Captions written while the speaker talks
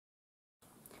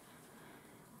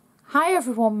Hi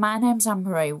everyone, my name's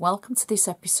Anne-Marie. Welcome to this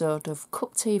episode of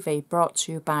Cup TV brought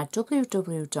to you by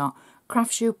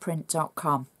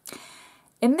www.craftsuprint.com.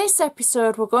 In this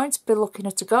episode we're going to be looking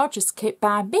at a gorgeous kit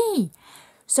by me.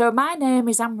 So my name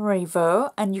is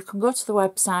marieVaux and you can go to the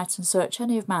website and search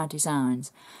any of my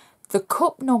designs. The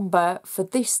cup number for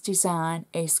this design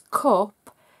is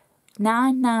cup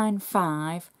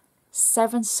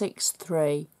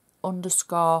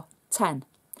 995763_10.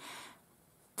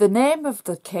 The name of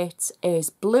the kit is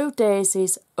Blue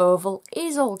Daisies Oval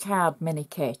Easel Card Mini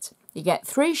Kit. You get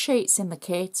 3 sheets in the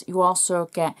kit. You also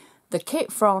get the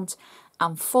kit front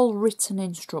and full written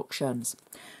instructions.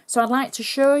 So I'd like to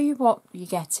show you what you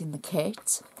get in the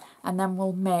kit and then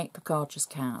we'll make the gorgeous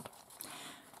card.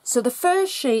 So the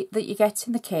first sheet that you get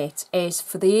in the kit is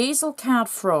for the easel card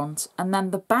front and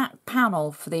then the back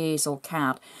panel for the easel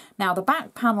card. Now the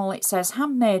back panel, it says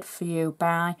handmade for you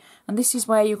by, and this is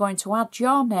where you're going to add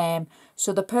your name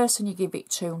so the person you give it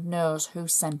to knows who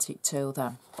sent it to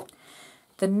them.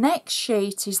 The next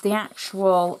sheet is the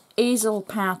actual easel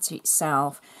part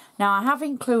itself. Now I have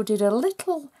included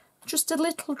just a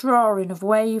little drawing of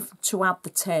where to add the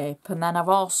tape, and then I've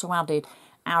also added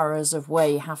arrows of where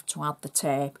you have to add the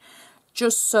tape,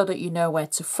 just so that you know where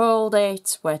to fold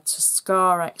it, where to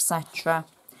score, etc.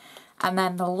 And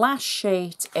then the last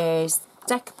sheet is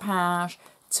decoupage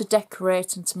to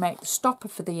decorate and to make the stopper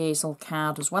for the easel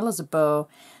card, as well as a bow.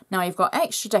 Now you've got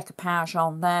extra decoupage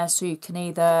on there, so you can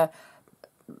either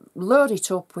load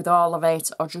it up with all of it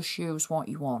or just use what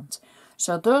you want.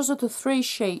 So those are the 3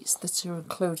 sheets that are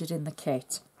included in the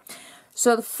kit.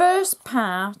 So the first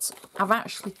part, I've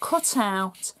actually cut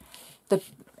out the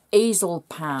easel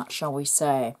part, shall we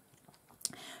say.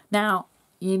 Now,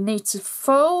 you need to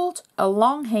fold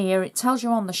along here, it tells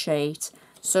you on the sheet,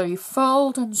 so you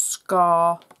fold and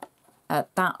score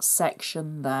at that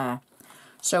section there.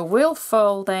 So we'll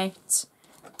fold it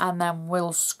and then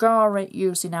we'll score it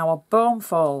using our bone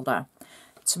folder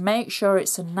to make sure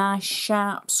it's a nice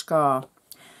sharp score.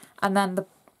 And then the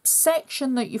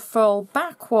section that you fold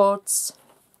backwards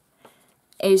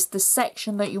is the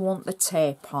section that you want the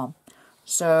tape on.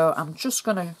 So I'm just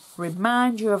going to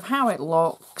remind you of how it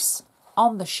looks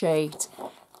on the sheet.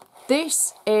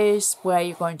 This is where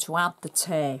you're going to add the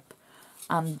tape,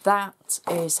 and that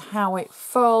is how it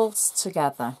folds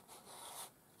together,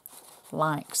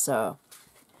 like so.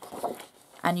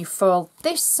 And you fold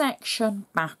this section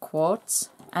backwards,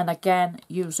 and again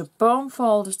use a bone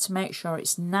folder to make sure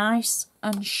it's nice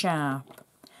and sharp.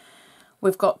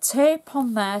 We've got tape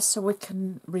on there so we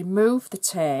can remove the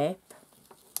tape.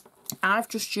 I've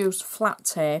just used flat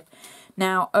tape.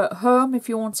 Now at home, if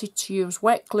you wanted to use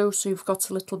wet glue so you've got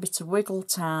a little bit of wiggle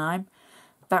time,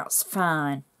 that's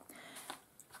fine.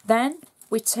 Then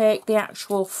we take the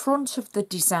actual front of the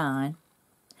design,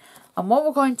 and what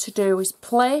we're going to do is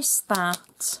place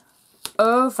that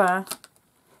over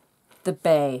the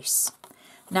base.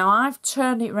 Now I've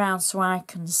turned it round so I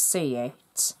can see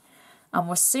it, and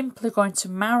we're simply going to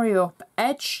marry up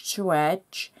edge to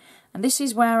edge, and this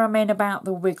is where I mean about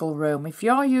the wiggle room. If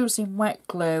you're using wet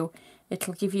glue,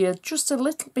 it'll give you just a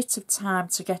little bit of time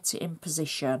to get it in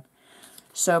position.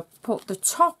 So put the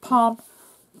top on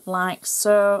like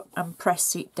so and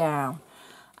press it down,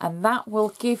 and that will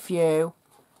give you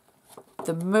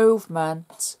the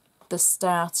movement, the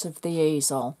start of the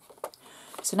easel.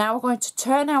 So now we're going to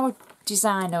turn our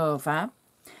design over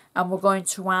and we're going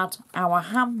to add our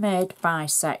handmade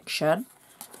bisection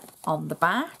on the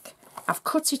back. I've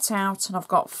cut it out and I've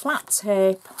got flat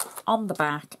tape on the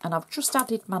back, and I've just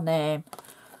added my name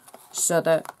so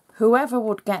that whoever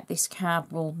would get this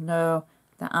card will know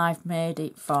that I've made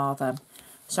it for them.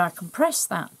 So I can press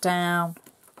that down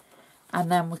and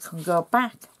then we can go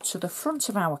back to the front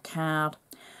of our card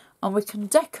and we can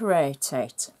decorate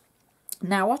it.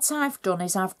 Now what I've done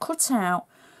is I've cut out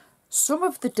some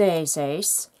of the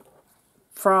daisies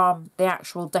from the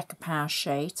actual decoupage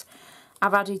sheet.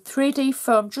 I've added 3D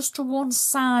foam just to one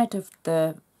side of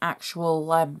the actual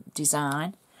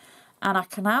design, and I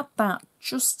can add that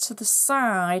just to the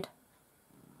side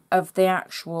of the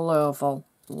actual oval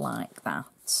like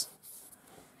that.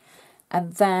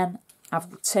 And then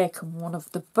I've taken one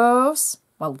of the bows,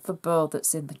 well, the bow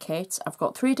that's in the kit. I've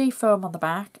got 3D foam on the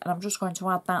back and I'm just going to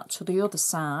add that to the other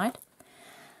side.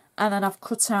 And then I've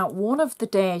cut out one of the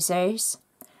daisies.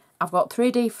 I've got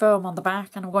 3D foam on the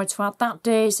back and I'm going to add that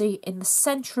daisy in the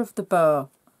centre of the bow,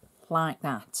 like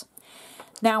that.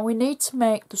 Now we need to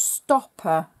make the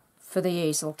stopper for the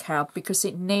easel card because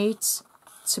it needs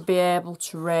to be able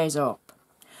to raise up.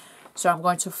 So I'm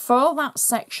going to fold that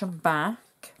section back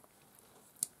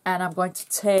and I'm going to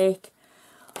take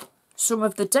some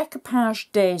of the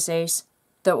decoupage daisies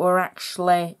that were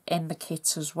actually in the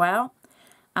kit as well.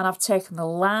 And I've taken the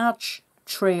large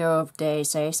trio of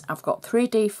daisies. I've got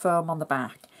 3D foam on the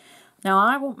back. Now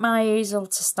I want my easel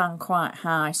to stand quite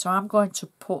high, so I'm going to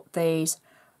put these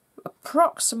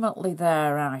approximately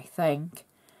there, I think,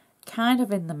 kind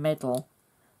of in the middle.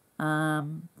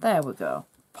 There we go.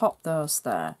 Pop those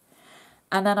there.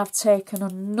 And then I've taken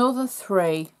another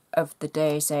 3 of the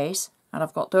daisies, and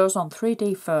I've got those on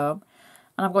 3D foam,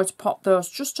 and I'm going to pop those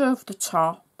just over the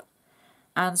top,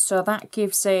 and so that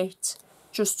gives it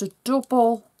just a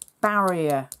double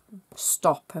barrier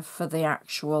stopper for the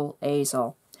actual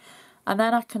easel. And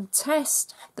then I can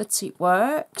test that it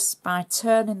works by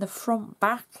turning the front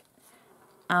back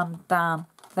and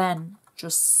then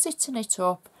just sitting it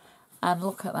up, and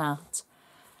look at that.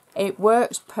 It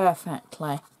works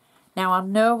perfectly. Now I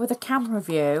know with a camera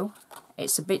view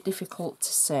it's a bit difficult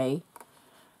to see,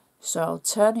 so I'll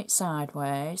turn it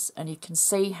sideways and you can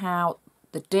see how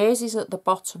the daisies at the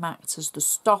bottom act as the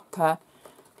stopper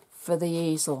for the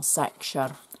easel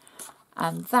section.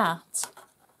 And that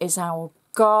is our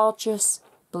gorgeous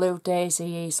Blue Daisy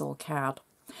easel card.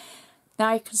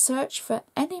 Now you can search for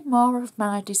any more of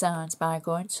my designs by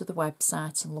going to the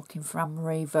website and looking for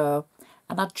marieVaux.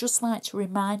 And I'd just like to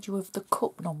remind you of the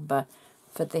cup number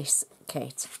for this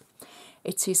kit.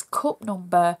 It is cup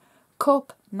number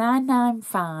cup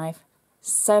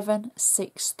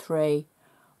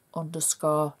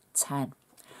 995763_10.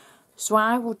 So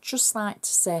I would just like to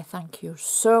say thank you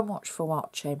so much for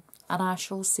watching, and I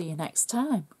shall see you next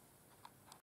time.